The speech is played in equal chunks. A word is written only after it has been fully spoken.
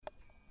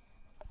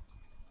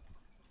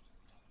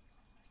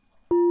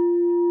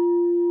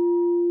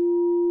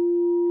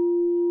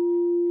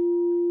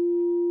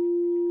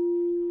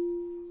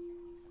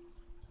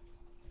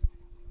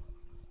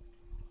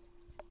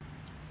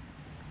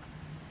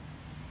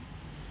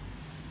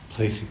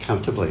Please sit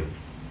comfortably.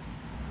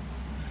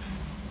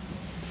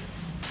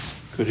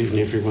 Good evening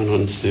everyone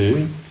on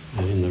Zoom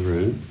and in the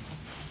room.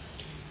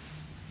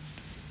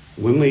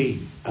 When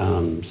we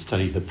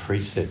study the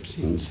precepts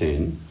in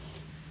Zen,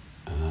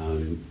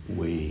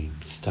 we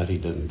study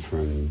them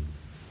from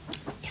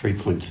 3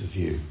 points of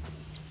view.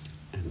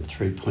 And the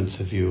 3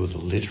 points of view are the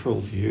literal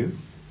view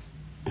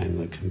and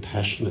the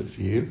compassionate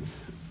view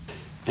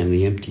and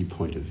the empty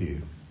point of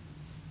view.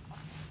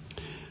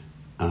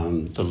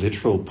 The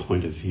literal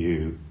point of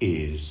view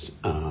is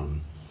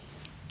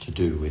to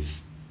do with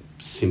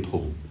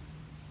simple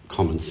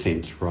common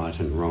sense, right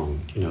and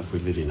wrong. You know, if we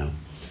live in a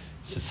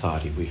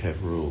society, we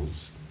have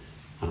rules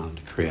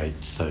to create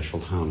social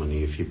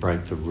harmony. If you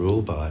break the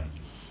rule by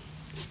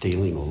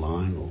stealing or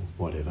lying or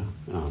whatever,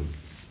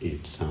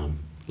 it's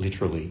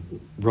literally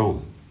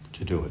wrong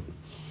to do it.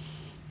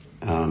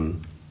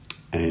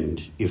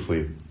 And if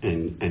we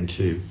and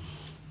to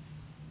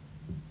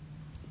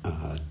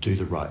do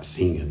the right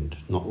thing and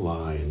not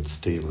lie and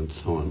steal and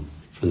so on,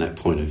 from that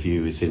point of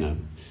view, is in a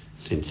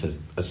sense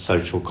a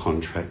social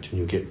contract, and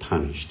you'll get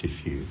punished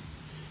if you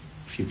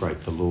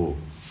break the law.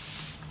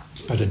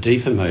 But a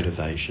deeper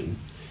motivation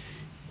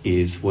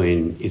is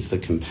the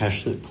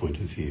compassionate point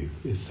of view,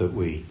 is that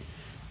we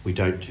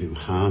don't do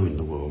harm in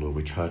the world, or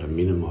we try to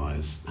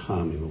minimise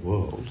harm in the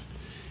world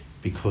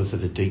because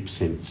of a deep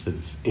sense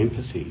of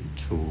empathy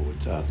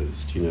towards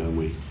others, you know,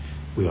 and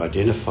we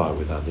identify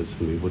with others,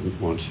 and we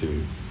wouldn't want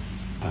to,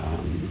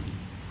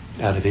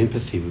 out of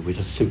empathy, we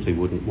just simply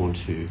wouldn't want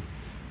to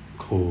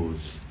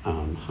cause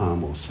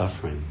harm or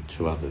suffering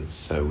to others,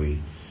 so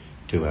we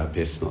do our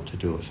best not to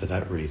do it for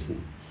that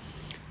reason.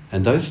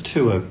 And those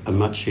two are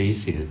much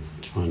easier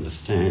to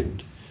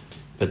understand.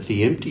 But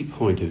the empty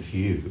point of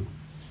view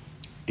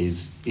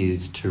is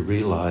to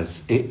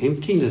realise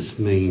emptiness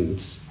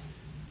means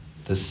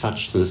the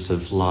suchness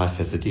of life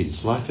as it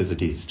is. Life as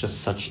it is,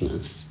 just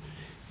suchness,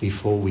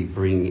 before we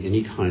bring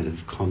any kind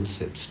of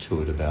concepts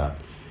to it about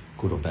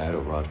good or bad or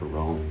right or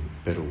wrong,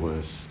 better or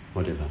worse,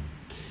 whatever.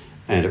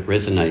 And it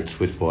resonates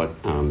with what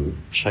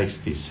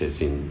Shakespeare says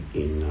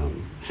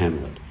in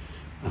Hamlet.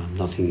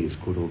 Nothing is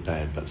good or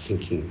bad, but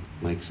thinking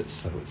makes it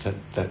so. It's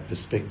that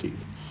perspective.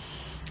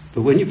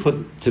 But when you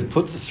put the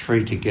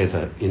three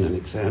together in an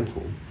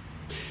example,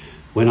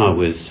 when I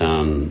was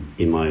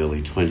in my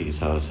early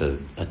 20s, I was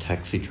a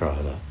taxi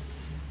driver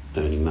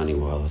earning money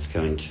while I was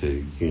going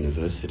to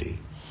university.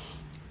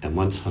 And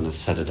once on a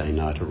Saturday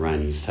night, a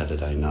rainy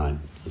Saturday night,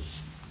 I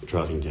was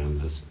driving down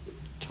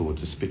towards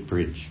the Spit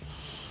Bridge,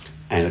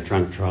 and a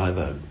drunk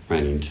driver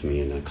ran into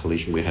me in a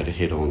collision. We had a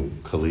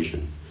head-on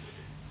collision,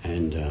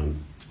 and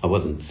I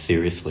wasn't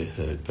seriously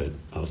hurt, but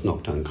I was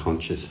knocked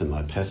unconscious, and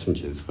my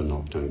passengers were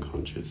knocked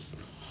unconscious,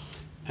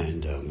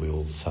 and we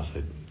all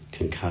suffered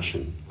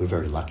concussion. We're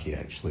very lucky,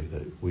 actually,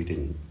 that we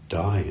didn't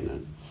die in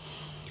it.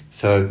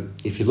 So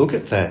if you look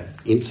at that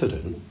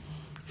incident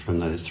from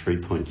those 3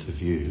 points of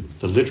view,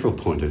 the literal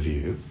point of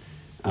view,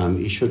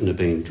 you shouldn't have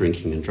been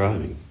drinking and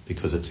driving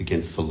because it's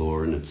against the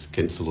law, and it's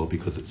against the law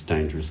because it's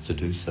dangerous to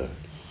do so.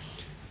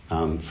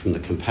 From the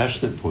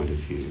compassionate point of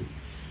view,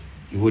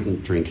 you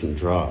wouldn't drink and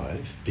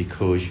drive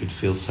because you'd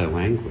feel so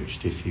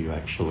anguished if you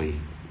actually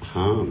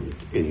harmed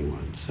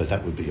anyone. So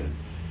that would be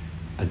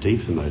a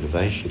deeper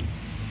motivation.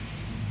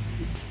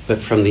 But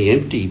from the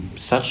empty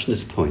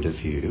suchness point of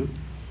view,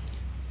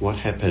 what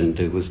happened,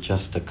 there was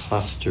just a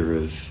cluster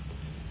of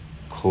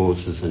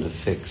causes and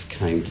effects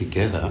came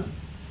together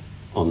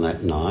on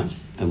that night,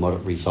 and what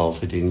it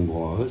resulted in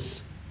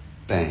was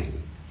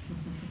bang.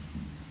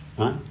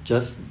 Right?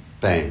 Just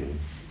bang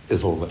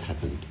is all that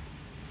happened.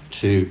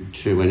 Two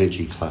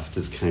energy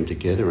clusters came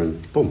together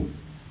and boom,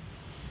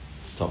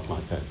 stopped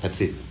like that.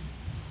 That's it.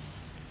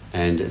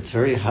 And it's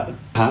very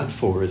hard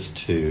for us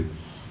to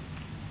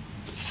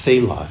see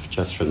life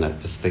just from that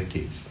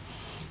perspective.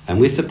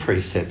 And with the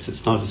precepts,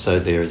 it's not as though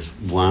there is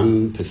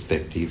one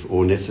perspective,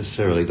 or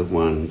necessarily that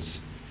one's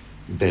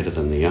better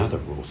than the other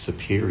or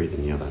superior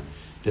than the other.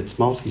 It's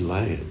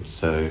multi-layered.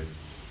 So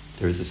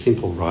there is a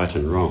simple right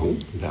and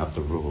wrong about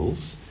the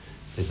rules.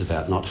 There's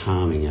about not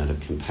harming out of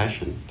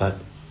compassion, but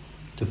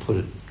to put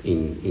it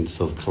in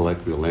sort of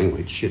colloquial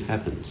language, shit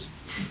happens.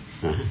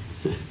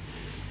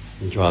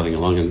 You're driving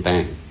along and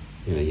bang,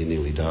 you know, you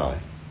nearly die.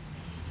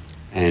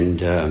 And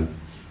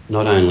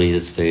not only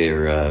is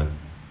there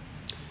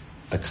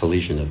a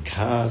collision of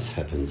cars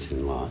happens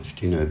in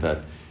life, you know,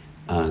 but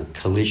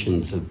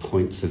collisions of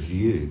points of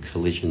view,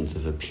 collisions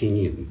of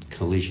opinion,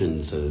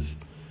 collisions of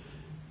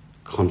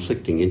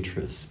conflicting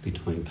interests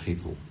between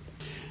people.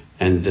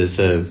 And there's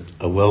a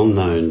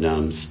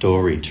well-known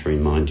story to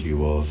remind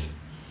you of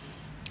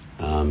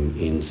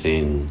in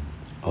Zen,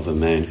 of a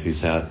man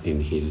who's out in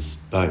his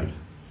boat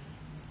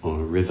on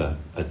a river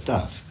at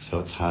dusk, so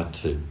it's hard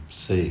to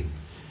see,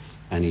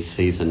 and he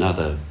sees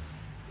another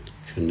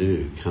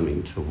canoe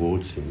coming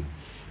towards him,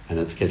 and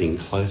it's getting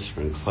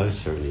closer and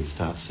closer, and he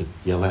starts to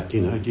yell out,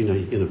 you know,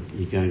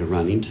 you're going to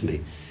run into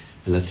me.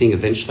 And the thing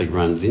eventually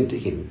runs into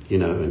him, you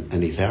know,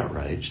 and he's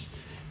outraged,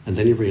 and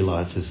then he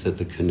realises that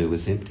the canoe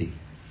is empty.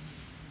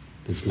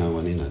 There's no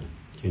one in it,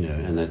 you know,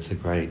 and that's a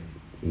great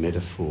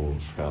metaphor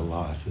for our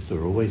life, is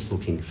we're always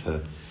looking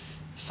for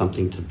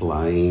something to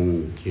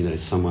blame,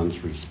 someone's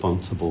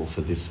responsible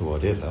for this or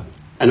whatever.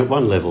 And at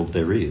one level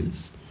there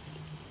is,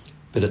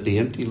 but at the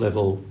empty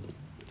level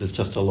there's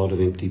just a lot of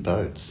empty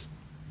boats,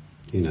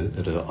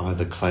 that are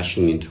either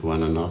clashing into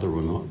one another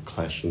or not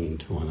clashing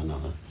into one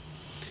another.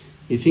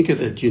 You think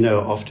of it,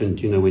 often,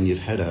 when you've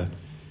had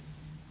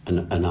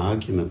an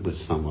argument with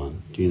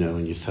someone,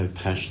 and you're so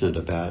passionate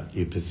about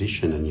your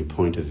position and your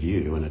point of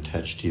view and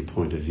attached to your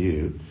point of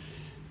view,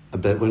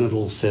 but when it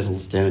all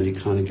settles down, you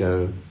kind of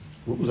go,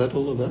 what was that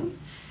all about?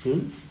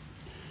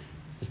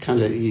 It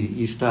kind of,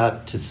 you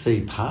start to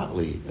see,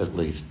 partly at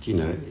least,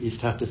 you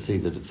start to see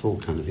that it's all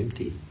kind of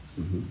empty.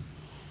 Mm-hmm.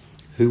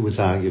 Who was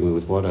arguing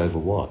with what over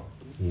what?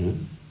 There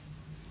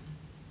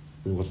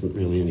wasn't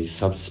really any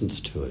substance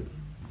to it.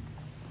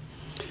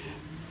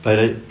 But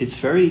it's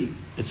very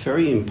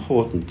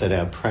important that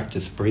our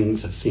practice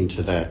brings us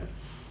into that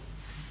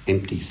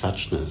empty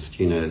suchness,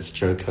 as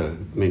Joko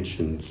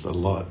mentions a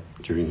lot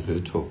during her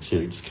talks,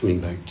 just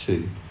coming back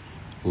to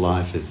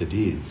life as it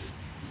is.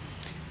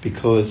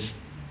 Because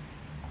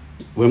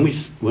when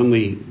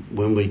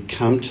we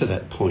come to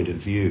that point of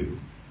view,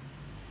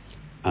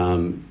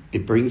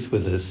 it brings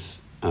with us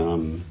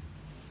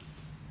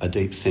a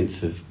deep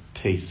sense of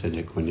peace and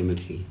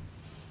equanimity,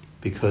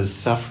 because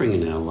suffering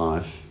in our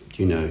life,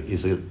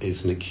 is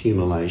an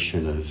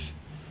accumulation of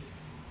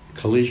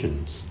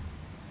collisions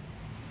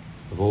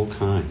of all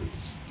kinds,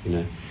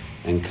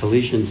 and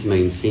collisions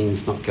mean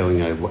things not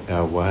going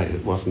our way.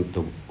 It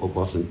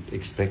wasn't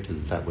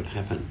expected that would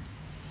happen,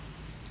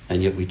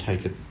 and yet we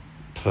take it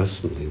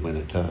personally when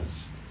it does.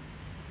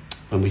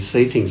 When we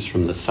see things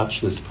from the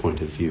suchness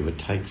point of view,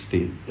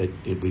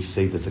 we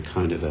see there's a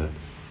kind of an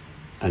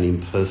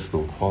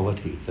impersonal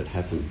quality that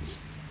happens.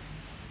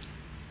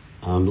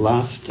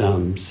 Last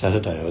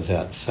Saturday I was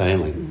out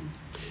sailing,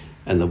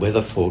 and the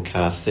weather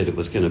forecast said it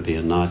was going to be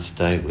a nice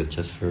day with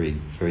just very,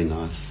 very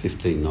nice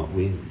 15-knot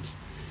winds.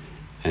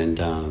 And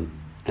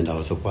I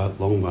was a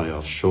long way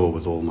offshore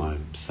with all my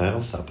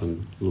sails up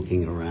and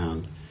looking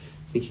around,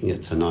 thinking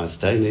it's a nice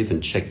day, and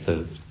even checked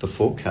the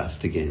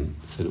forecast again,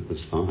 said it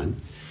was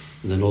fine.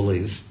 And then all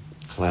these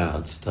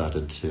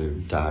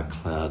dark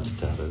clouds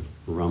started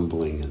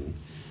rumbling and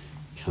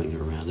coming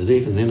around. And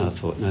even then I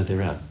thought, no,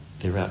 they're out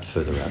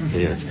further out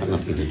there. It's got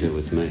nothing to do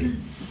with me.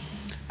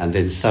 And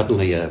then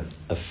suddenly a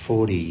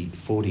 40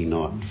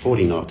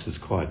 knots is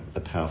quite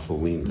a powerful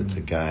wind. It's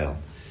a gale.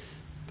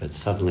 But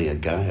suddenly a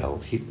gale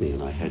hit me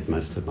and I had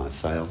most of my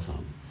sails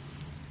on.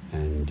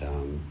 And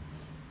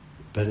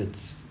but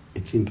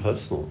it's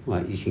impersonal.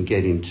 Like, you can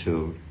get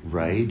into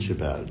rage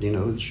about,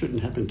 it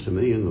shouldn't happen to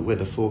me, and the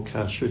weather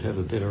forecast should have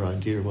a better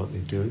idea of what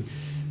they're doing.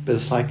 But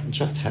it's like, it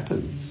just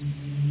happens.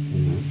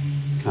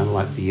 Kind of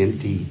like the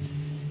empty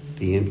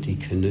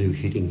canoe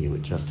hitting you,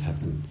 it just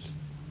happens.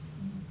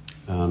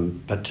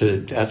 But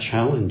our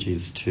challenge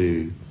is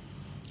to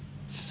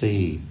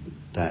see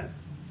that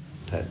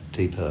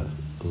deeper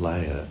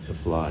layer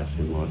of life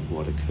in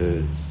what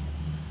occurs.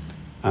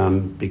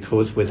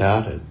 Because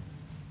without it,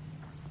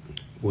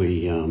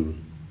 we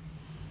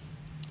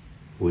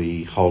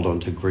hold on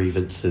to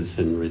grievances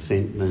and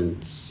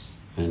resentments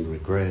and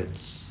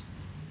regrets,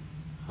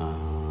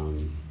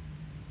 and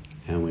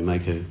we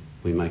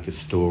make a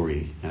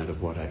story out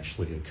of what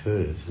actually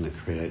occurs, and it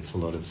creates a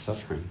lot of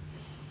suffering.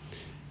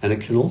 And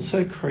it can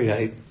also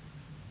create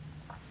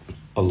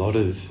a lot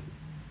of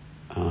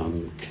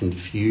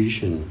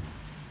confusion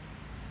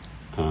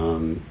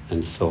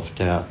and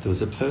self-doubt. There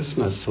was a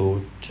person I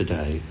saw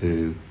today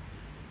who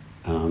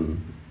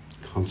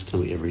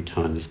constantly, every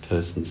time this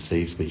person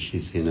sees me,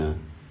 she's in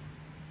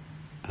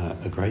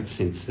a great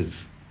sense of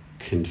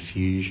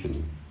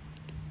confusion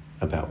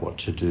about what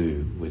to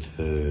do with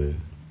her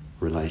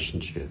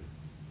relationship,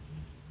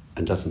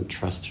 and doesn't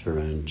trust her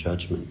own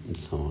judgment and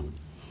so on.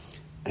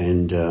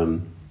 And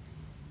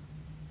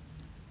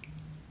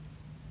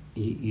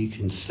you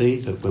can see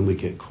that when we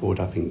get caught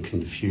up in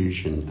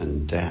confusion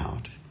and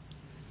doubt,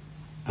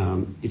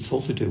 it's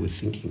all to do with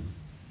thinking.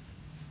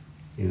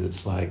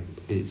 It's like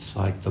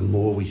the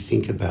more we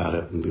think about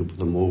it, and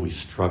the more we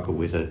struggle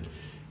with it,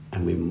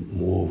 and the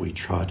more we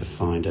try to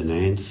find an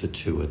answer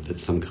to it,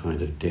 that's some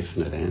kind of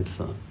definite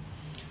answer,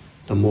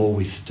 the more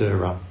we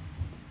stir up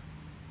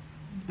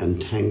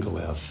and tangle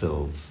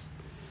ourselves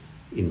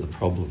in the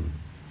problem,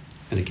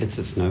 and it gets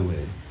us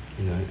nowhere,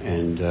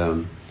 and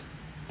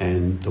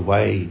the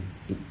way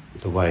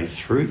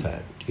through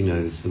that,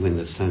 is when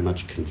there's so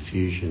much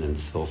confusion and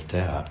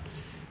self-doubt.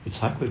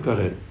 It's like we've got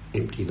to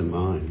empty the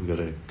mind, we've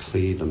got to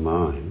clear the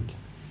mind,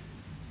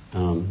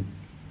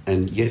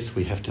 and yes,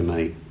 we have to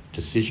make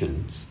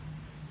decisions,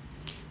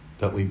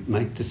 but we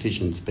make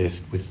decisions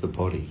best with the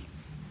body,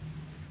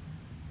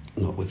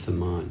 not with the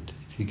mind.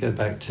 If you go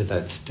back to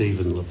that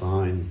Stephen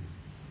Levine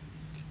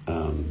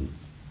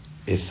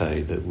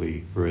essay that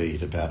we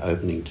read about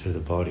opening to the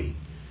body,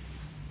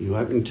 you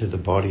open to the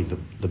body,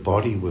 the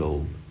body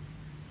will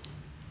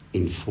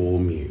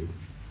inform you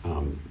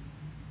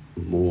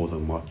more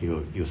than what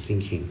you're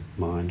thinking,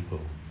 mind will.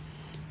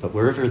 But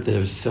wherever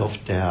there's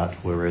self-doubt,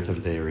 wherever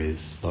there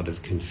is a lot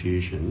of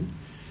confusion,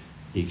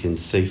 you can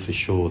see for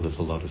sure there's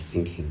a lot of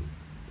thinking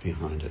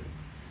behind it.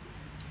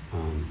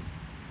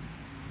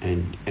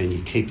 And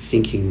you keep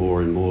thinking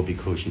more and more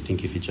because you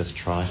think if you just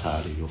try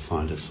harder, you'll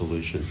find a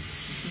solution.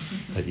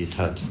 But you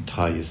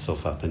tie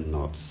yourself up in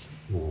knots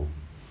more.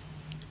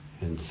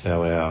 And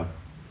so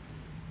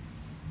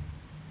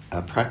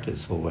our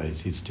practice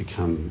always is to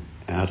come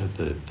out of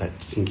that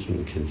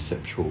thinking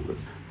conceptual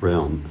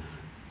realm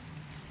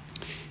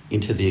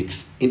into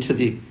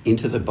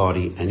the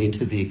body and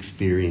into the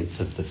experience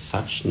of the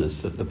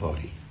suchness of the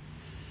body.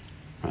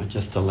 Right?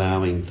 Just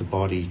allowing the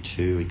body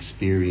to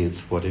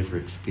experience whatever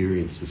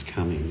experience is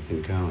coming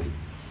and going.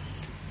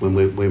 When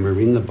we're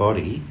in the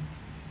body,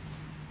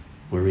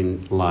 we're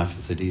in life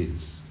as it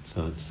is.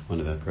 So it's one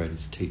of our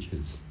greatest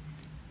teachers.